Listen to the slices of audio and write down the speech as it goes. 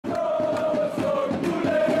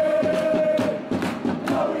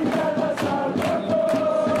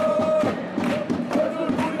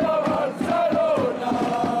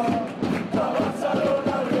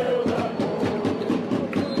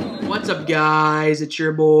up, guys? It's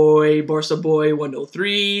your boy, Barca Boy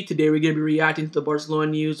 103. Today we're going to be reacting to the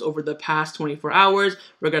Barcelona news over the past 24 hours.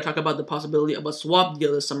 We're going to talk about the possibility of a swap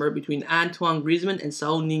deal this summer between Antoine Griezmann and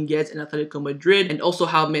Saul Niguez and Atletico Madrid, and also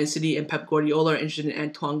how Man City and Pep Guardiola are interested in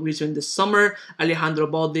Antoine Griezmann this summer. Alejandro,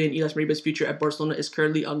 Balde, and Illaix Moriba's future at Barcelona is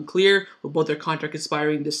currently unclear, with both their contracts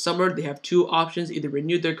expiring this summer. They have two options: either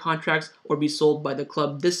renew their contracts or be sold by the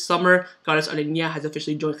club this summer. Alena has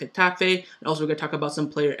officially joined Getafe, and also we're going to talk about some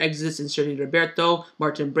player exits in Sergi Roberto,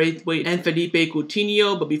 Braithwaite, and Philippe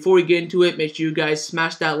Coutinho. But before we get into it, make sure you guys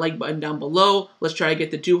smash that like button down below. Let's try to get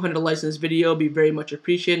to 200 likes in this video. Be very much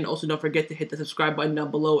appreciated. And also don't forget to hit the subscribe button down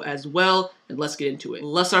below as well. And let's get into it.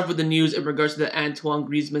 Let's start with the news in regards to the Antoine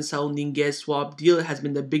Griezmann Saul Niguez swap deal. It has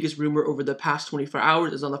been the biggest rumor over the past 24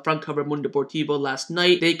 hours. It's on the front cover of Mundo Deportivo last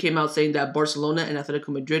night. They came out saying that Barcelona and Atletico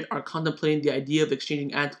Madrid are contemplating the idea of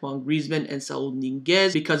exchanging Antoine Griezmann and Saul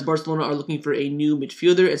Niguez because Barcelona are looking for a new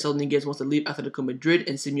midfielder, and Saul Niguez wants to leave Atletico Madrid,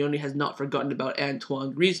 and Simeone has not forgotten about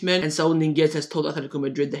Antoine Griezmann, and Saul Niguez has told Atletico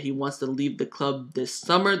Madrid that he wants to leave the club this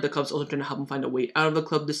summer. The club's also trying to help him find a way out of the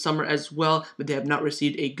club this summer as well, but they have not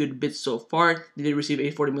received a good bid so far. They did receive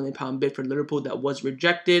a £40 million bid for Liverpool that was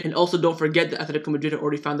rejected, and also don't forget that Atletico Madrid have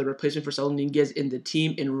already found the replacement for Saul Niguez in the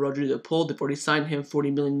team in Rodrigo de Paul. They've already signed him,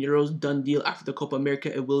 €40 million, done deal. After the Copa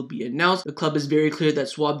America, it will be announced. The club is very clear that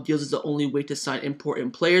swap deals is the only way to sign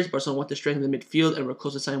important players. Barcelona want to strengthen the midfield and were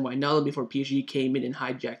close to signing Wijnaldum before PSG came in and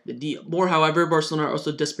hijacked the deal. More, however, Barcelona are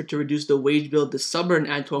also desperate to reduce the wage bill this summer, and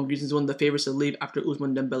Antoine Griezmann is one of the favorites to leave after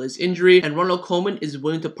Ousmane Dembele's injury. And Ronald Koeman is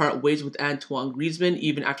willing to part ways with Antoine Griezmann,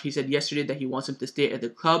 even after he said yesterday that he wants him to stay at the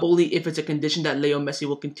club, only if it's a condition that Leo Messi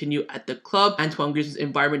will continue at the club. Antoine Griezmann's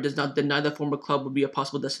environment does not deny the former club would be a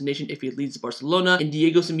possible destination if he leaves Barcelona, and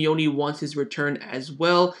Diego Simeone wants his return as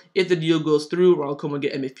well. If the deal goes through, Ronald Koeman will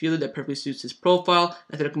get a midfielder that perfectly suits his profile.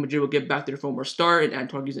 Atletico Madrid will get back their former star, and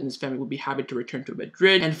Antoine Griezmann and his family will be happy to return to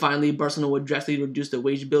Madrid. And finally, Barcelona would drastically reduce the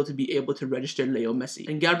wage bill to be able to register Leo Messi.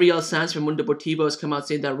 And Gabriel Sanz from Mundo Deportivo has come out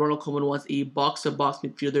saying that Ronald Koeman wants a box-to-box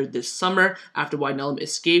midfielder this summer. After Wijnaldum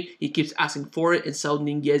escaped, he keeps asking for it, and Saul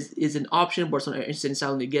Niguez is an option. Barcelona are interested in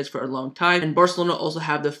Saul Niguez for a long time, and Barcelona also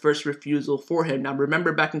have the first refusal for him. Now,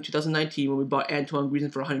 remember back in 2019 when we bought Antoine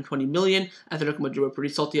Griezmann for $120 million, Atletico Madrid were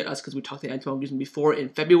pretty salty at us because we talked to Antoine Griezmann before in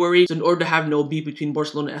February. So in order to have no beef between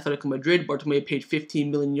Barcelona and Atletico Madrid, Bartomeu paid €15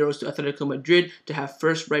 million to Atletico Madrid to have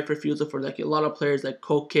first right refusal for like a lot of players like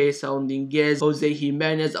Koke, Saul Niguez, Jose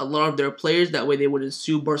Jimenez, a lot of their players. That way they wouldn't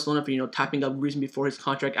sue Barcelona for, tapping up Griezmann before his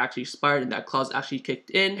contract actually expired and that clause actually kicked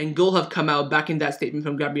in. And Goal have come out backing that statement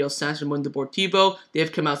from Gabriel Sanz from Mundo Deportivo. They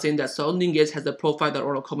have come out saying that Saul Niguez has the profile that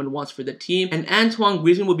Ronald Koeman wants for the team, and Antoine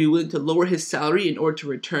Griezmann will be willing to lower his salary in order to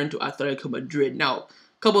return to Atletico Madrid. Now, a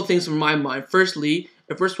couple of things from my mind. Firstly,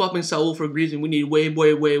 if we're swapping Saul for Griezmann, we need way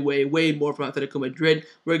more from Atletico Madrid.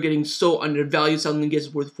 We're getting so undervalued. Saul Niguez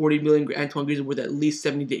is worth $40 million. Antoine Griezmann worth at least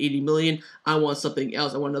 $70 to $80 million. I want something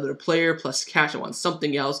else. I want another player plus cash. I want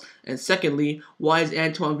something else. And secondly, why is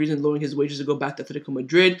Antoine Griezmann lowering his wages to go back to Atletico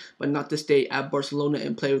Madrid, but not to stay at Barcelona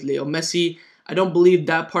and play with Leo Messi? I don't believe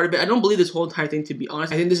that part of it. I don't believe this whole entire thing, to be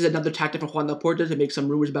honest. I think this is another tactic from Juan Laporta to make some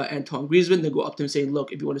rumors about Antoine Griezmann. They go up to him saying,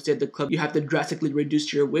 look, if you want to stay at the club, you have to drastically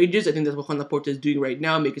reduce your wages. I think that's what Juan Laporta is doing right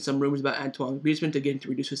now, making some rumors about Antoine Griezmann to get him to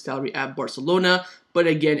reduce his salary at Barcelona. But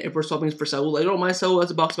again, if we're swapping for Saul, I don't mind Saul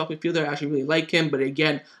as a box-to-box midfielder. I actually really like him. But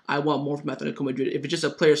again, I want more from Atletico Madrid. If it's just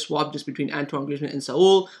a player swap just between Antoine Griezmann and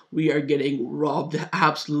Saul, we are getting robbed,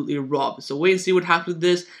 absolutely robbed. So wait and see what happens with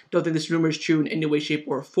this. Don't think this rumor is true in any way, shape,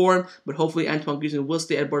 or form. But hopefully Antoine Griezmann will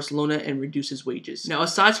stay at Barcelona and reduce his wages. Now,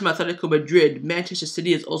 aside from Atletico Madrid, Manchester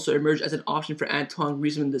City has also emerged as an option for Antoine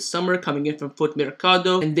Griezmann this summer, coming in from Foot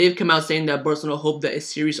Mercado. And they've come out saying that Barcelona hope that a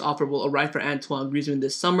serious offer will arrive for Antoine Griezmann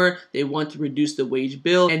this summer. They want to reduce the wage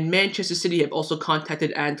bill. And Manchester City have also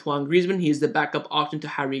contacted Antoine Griezmann. He is the backup option to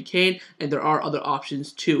Harry Kane, and there are other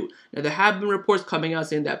options too. Now, there have been reports coming out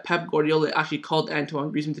saying that Pep Guardiola actually called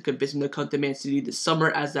Antoine Griezmann to convince him to come to Man City this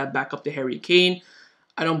summer as that backup to Harry Kane.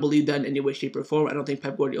 I don't believe that in any way, shape, or form. I don't think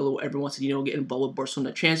Pep Guardiola will ever wants to, get involved with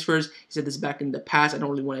Barcelona transfers. He said this back in the past. I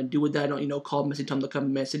don't really want to do with that. I don't, call Messi, tell him to come to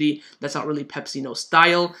Man City. That's not really Pep's,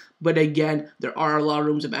 style. But again, there are a lot of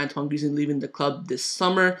rumors of Antoine Griezmann leaving the club this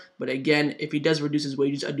summer. But again, if he does reduce his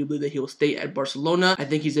wages, I do believe that he will stay at Barcelona. I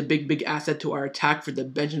think he's a big asset to our attack for the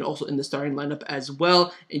bench and also in the starting lineup as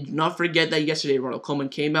well. And do not forget that yesterday, Ronald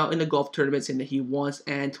Koeman came out in the golf tournament saying that he wants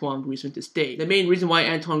Antoine Griezmann to stay. The main reason why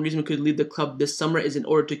Antoine Griezmann could leave the club this summer is in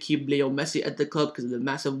order to keep Leo Messi at the club because of the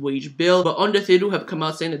massive wage bill. But Onda Cero have come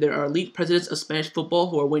out saying that there are elite presidents of Spanish football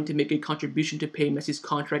who are willing to make a contribution to pay Messi's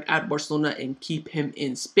contract at Barcelona and keep him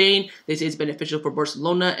in Spain. They say it's beneficial for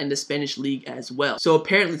Barcelona and the Spanish league as well. So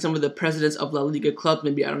apparently some of the presidents of La Liga clubs,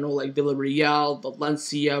 maybe I don't know, like Villarreal,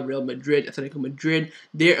 Valencia, Real Madrid, Atletico Madrid,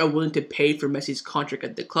 they are willing to pay for Messi's contract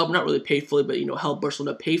at the club. Not really pay fully, but help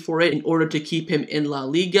Barcelona pay for it in order to keep him in La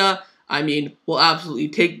Liga. I mean, we'll absolutely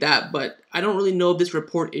take that, but I don't really know if this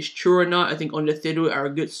report is true or not. I think Onda Cero are a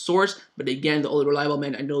good source, but again, the only reliable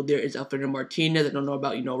man I know there is Alfredo Martinez. I don't know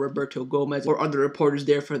about, Roberto Gomez or other reporters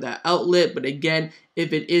there for that outlet, but again,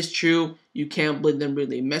 if it is true, you can't blame them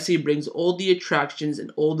really. Messi brings all the attractions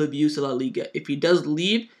and all the views to La Liga. If he does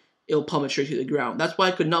leave, it'll plummet straight to the ground. That's why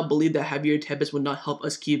I could not believe that Javier Tebas would not help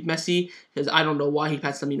us keep Messi, because I don't know why he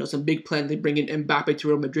had some big plan to bring in Mbappe to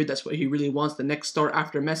Real Madrid. That's what he really wants, the next star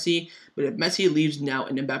after Messi. But if Messi leaves now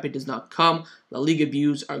and Mbappe does not come, La Liga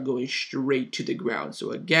views are going straight to the ground.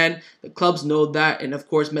 So again, the clubs know that, and of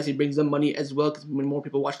course Messi brings them money as well, because when more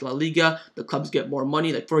people watch La Liga, the clubs get more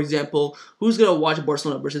money. Like for example, who's gonna watch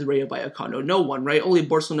Barcelona versus Rayo Vallecano? No one, right? Only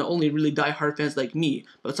Barcelona, only really die-hard fans like me.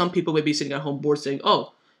 But some people may be sitting at home bored saying,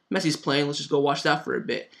 oh, Messi's playing, let's just go watch that for a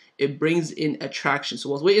bit. It brings in attraction. So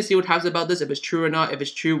we'll wait and see what happens about this, if it's true or not. If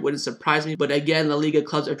it's true, it wouldn't surprise me. But again, La Liga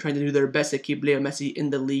clubs are trying to do their best to keep Leo Messi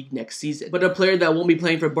in the league next season. But a player that won't be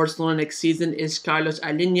playing for Barcelona next season is Carlos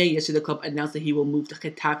Alena. Yesterday, the club announced that he will move to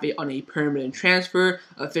Getafe on a permanent transfer.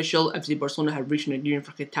 Official, FC Barcelona have reached an agreement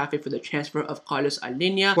for Getafe for the transfer of Carlos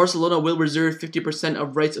Alena. Barcelona will reserve 50%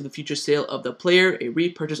 of rights of the future sale of the player, a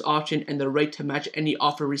repurchase option, and the right to match any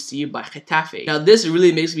offer received by Getafe. Now, this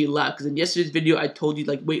really makes me laugh, because in yesterday's video, I told you,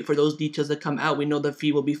 wait for those details that come out. We know the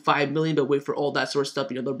fee will be $5 million, but wait for all that sort of stuff.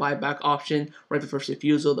 The buyback option, right for first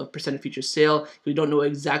refusal, the percent of future sale. We don't know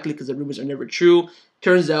exactly because the rumors are never true.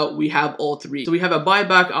 Turns out we have all three. So we have a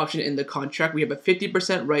buyback option in the contract. We have a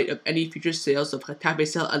 50% right of any future sale. So if Getafe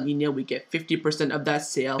sell Alena, we get 50% of that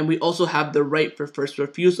sale. And we also have the right for first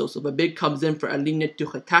refusal. So if a bid comes in for Alena to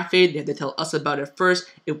Getafe, they have to tell us about it first.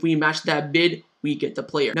 If we match that bid, we get the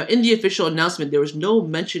player. Now, in the official announcement, there was no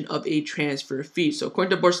mention of a transfer fee. So according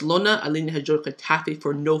to Barcelona, Alena has joined Getafe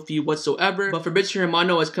for no fee whatsoever. But Fabrizio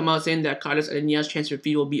Romano has come out saying that Carlos Alena's transfer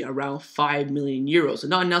fee will be around 5 million euros. So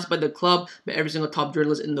not announced by the club, but every single top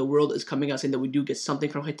journalist in the world is coming out saying that we do get something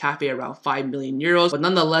from Getafe around 5 million euros. But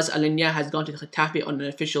nonetheless, Alena has gone to Getafe on an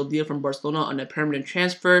official deal from Barcelona on a permanent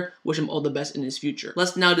transfer. Wish him all the best in his future.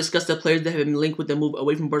 Let's now discuss the players that have been linked with the move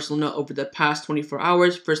away from Barcelona over the past 24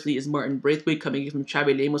 hours. Firstly is Martin Braithwaite, coming in from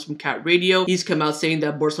Xavi Lemos from Cat Radio. He's come out saying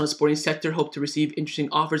that Barcelona's sporting sector hope to receive interesting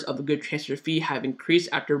offers of a good transfer fee have increased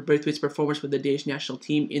after Braithwaite's performance with the Danish national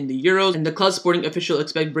team in the Euros. And the club's sporting official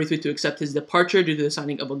expect Braithwaite to accept his departure due to the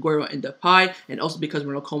signing of Aguero and Depay, and also because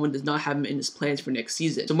Ronald Koeman does not have him in his plans for next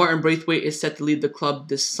season. So Martin Braithwaite is set to leave the club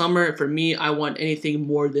this summer. For me, I want anything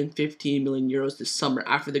more than 15 million euros this summer.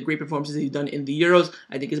 After the great performances he's done in the Euros,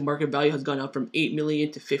 I think his market value has gone up from 8 million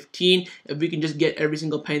to 15. If we can just get every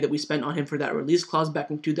single penny that we spent on him for that release clause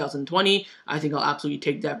back in 2020, I think I'll absolutely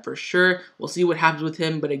take that for sure. We'll see what happens with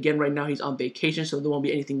him, but again, right now he's on vacation, so there won't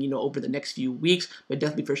be anything, over the next few weeks, but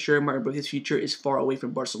definitely for sure, Martin Braithwaite's future is far away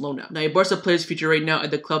from Barcelona. Now, a Barca player's future right now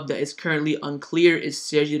at the club that is currently unclear is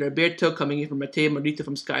Sergi Roberto, coming in from Mateo Marito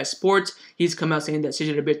from Sky Sports. He's come out saying that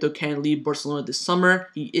Sergi Roberto can leave Barcelona this summer.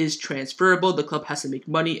 He is transferable. The club has to make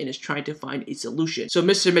money and is trying to find a solution. So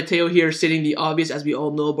Mr. Mateo here stating the obvious. As we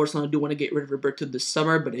all know, Barcelona do want to get rid of Roberto this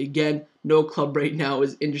summer, but again, no club right now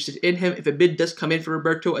is interested in him. If a bid does come in for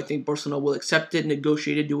Roberto, I think Barcelona will accept it,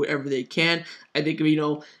 negotiate it, do whatever they can. I think,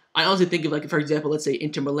 I honestly think of, for example, let's say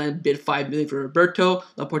Inter Milan bid 5 million for Roberto,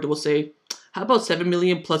 Laporta will say, how about 7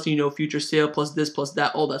 million plus, future sale, plus this, plus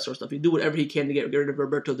that, all that sort of stuff. You do whatever he can to get rid of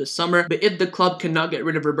Roberto this summer. But if the club cannot get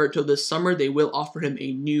rid of Roberto this summer, they will offer him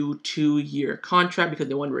a new 2-year contract because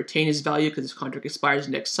they want to retain his value because his contract expires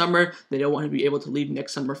next summer. They don't want him to be able to leave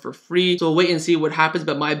next summer for free. So we'll wait and see what happens,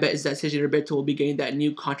 but my bet is that Sergi Roberto will be getting that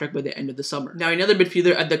new contract by the end of the summer. Now, another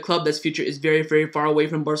midfielder at the club that's future is very, very far away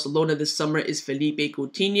from Barcelona this summer is Philippe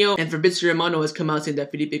Coutinho. And Fabrizio Romano has come out saying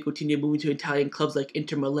that Philippe Coutinho moving to Italian clubs like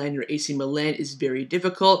Inter Milan or AC Milan is very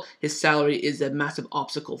difficult. His salary is a massive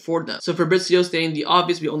obstacle for them. So Fabrizio stating the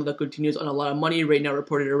obvious, we all know that Coutinho is on a lot of money, right now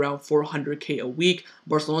reported around 400k a week.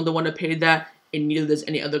 Barcelona don't want to pay that, and neither does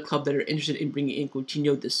any other club that are interested in bringing in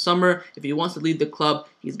Coutinho this summer. If he wants to leave the club,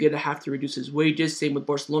 he's going to have to reduce his wages. Same with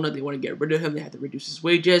Barcelona. They want to get rid of him. They have to reduce his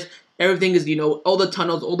wages. Everything is, all the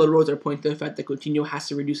tunnels, all the roads are pointing to the fact that Coutinho has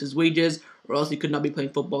to reduce his wages, or else he could not be playing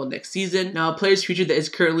football next season. Now, a player's future that is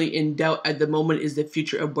currently in doubt at the moment is the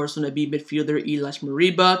future of Barcelona B midfielder Illaix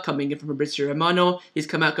Moriba, coming in from Fabrizio Romano. He's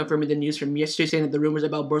come out confirming the news from yesterday, saying that the rumors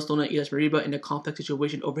about Barcelona and Illaix Moriba in a complex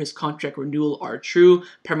situation over his contract renewal are true.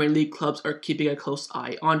 Premier League clubs are keeping a close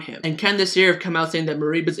eye on him. And Can this year have come out saying that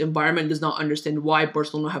Moriba's environment does not understand why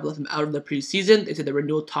Barcelona have left him out of the preseason. They said the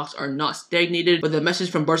renewal talks are not stagnated, but the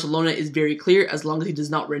message from Barcelona is very clear. As long as he does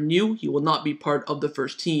not renew, he will not be part of the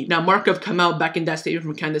first team. Now, Marca have come out back in that statement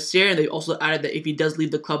from Can this year, and they also added that if he does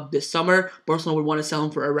leave the club this summer, Barcelona would want to sell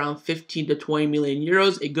him for around 15 to 20 million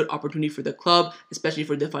euros, a good opportunity for the club, especially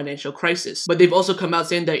for the financial crisis. But they've also come out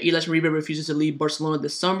saying that Illaix Moriba refuses to leave Barcelona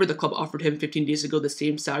this summer. The club offered him 15 days ago the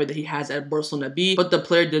same salary that he has at Barcelona B, but the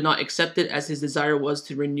player did not accept it as his desire was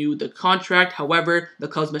to renew the contract. However, the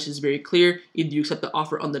club's message is very clear. Either you accept the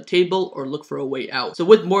offer on the table or look for a way out. So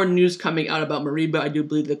with more news coming out about Moriba, I do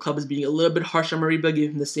believe the club is being a little bit harsh on Moriba,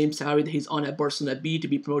 giving him the same salary that he's on at Barcelona B to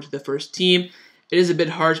be promoted to the first team. It is a bit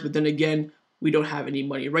harsh, but then again, we don't have any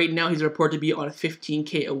money. Right now, he's reported to be on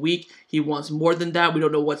 15K a week. He wants more than that. We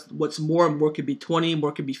don't know what's more. More could be 20,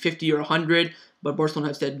 more could be 50 or 100. But Barcelona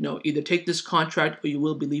have said, no, either take this contract or you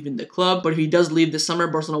will be leaving the club. But if he does leave this summer,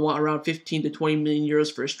 Barcelona want around 15 to 20 million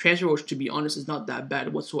euros for his transfer, which to be honest is not that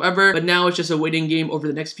bad whatsoever. But now it's just a waiting game. Over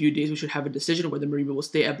the next few days, we should have a decision whether Moriba will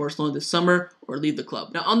stay at Barcelona this summer or leave the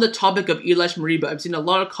club. Now, on the topic of Illaix Moriba, I've seen a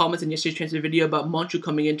lot of comments in yesterday's transfer video about Monchu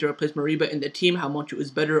coming in to replace Moriba in the team, how Monchu is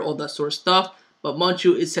better, all that sort of stuff. But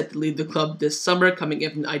Monchu is set to leave the club this summer, coming in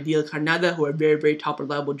from Ideal Granada, who are very, very top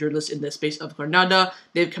reliable journalists in the space of Granada.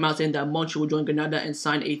 They've come out saying that Monchu will join Granada and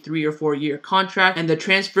sign a 3 or 4 year contract, and the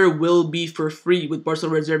transfer will be for free, with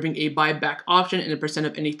Barcelona reserving a buyback option and a percent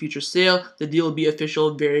of any future sale. The deal will be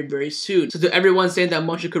official very, very soon. So to everyone saying that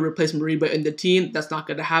Monchu could replace Moriba in the team, that's not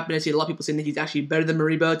going to happen. I see a lot of people saying that he's actually better than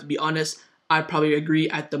Moriba. To be honest, I probably agree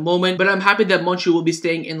at the moment, but I'm happy that Monchu will be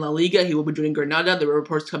staying in La Liga. He will be joining Granada. There were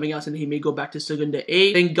reports coming out saying that he may go back to Segunda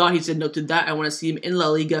A. Thank God he said no to that. I want to see him in La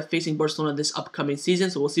Liga facing Barcelona this upcoming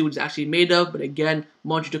season, so we'll see what he's actually made of. But again,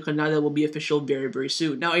 Monchu to Granada will be official very, very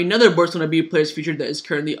soon. Now, another Barcelona B player's future that is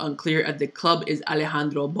currently unclear at the club is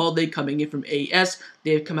Alejandro Balde, coming in from AS.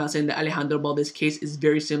 They have come out saying that Alejandro Balde's case is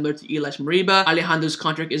very similar to Illaix Moriba. Alejandro's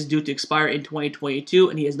contract is due to expire in 2022,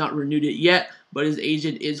 and he has not renewed it yet. But his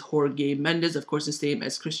agent is Jorge Mendes, of course the same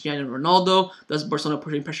as Cristiano Ronaldo, thus Barcelona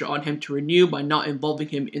putting pressure on him to renew by not involving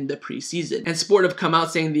him in the preseason. And Sport have come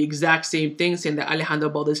out saying the exact same thing, saying that Alejandro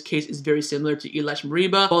Balde's case is very similar to Illaix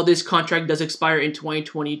Moriba. Balde's contract does expire in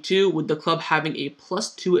 2022, with the club having a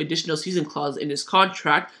 +2 additional season clause in his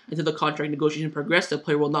contract. Until the contract negotiation progress, the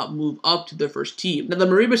player will not move up to the first team. Now, the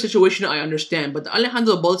Moriba situation I understand, but the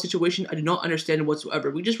Alejandro Balde situation I do not understand whatsoever.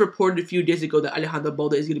 We just reported a few days ago that Alejandro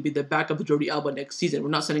Balde is going to be the backup of Jordi Alba next season. We're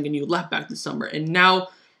not sending a new left back this summer, and now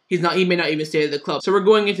he may not even stay at the club. So we're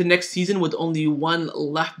going into next season with only one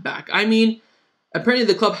left back. I mean, apparently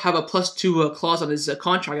the club have a +2 clause on his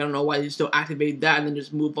contract. I don't know why they still activate that and then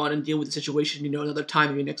just move on and deal with the situation, another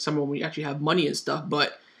time, maybe next summer when we actually have money and stuff.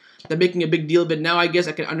 But they're making a big deal of it now. I guess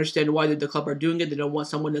I can understand why the club are doing it. They don't want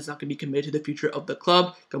someone that's not going to be committed to the future of the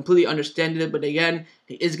club. Completely understand it. But again,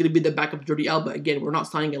 he is going to be the backup of Jordi Alba. Again, we're not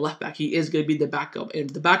signing a left back. He is going to be the backup. And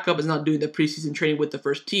if the backup is not doing the preseason training with the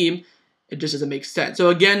first team, it just doesn't make sense.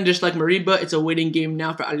 So again, just like Moriba, it's a waiting game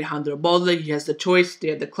now for Alejandro Balde. He has the choice: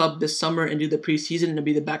 stay at the club this summer and do the preseason and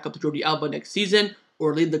be the backup to Jordi Alba next season,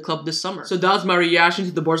 or leave the club this summer. So that was my reaction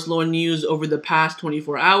to the Barcelona news over the past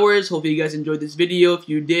 24 hours. Hopefully you guys enjoyed this video. If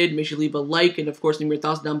you did, make sure to leave a like, and of course leave your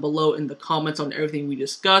thoughts down below in the comments on everything we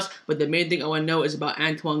discussed. But the main thing I want to know is about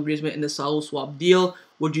Antoine Griezmann and the Saul swap deal.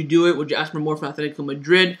 Would you do it? Would you ask for more from Atletico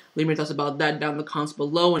Madrid? Leave your thoughts about that down in the comments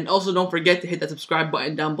below. And also don't forget to hit that subscribe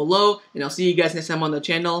button down below. And I'll see you guys next time on the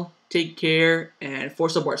channel. Take care and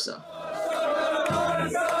Forza Barca.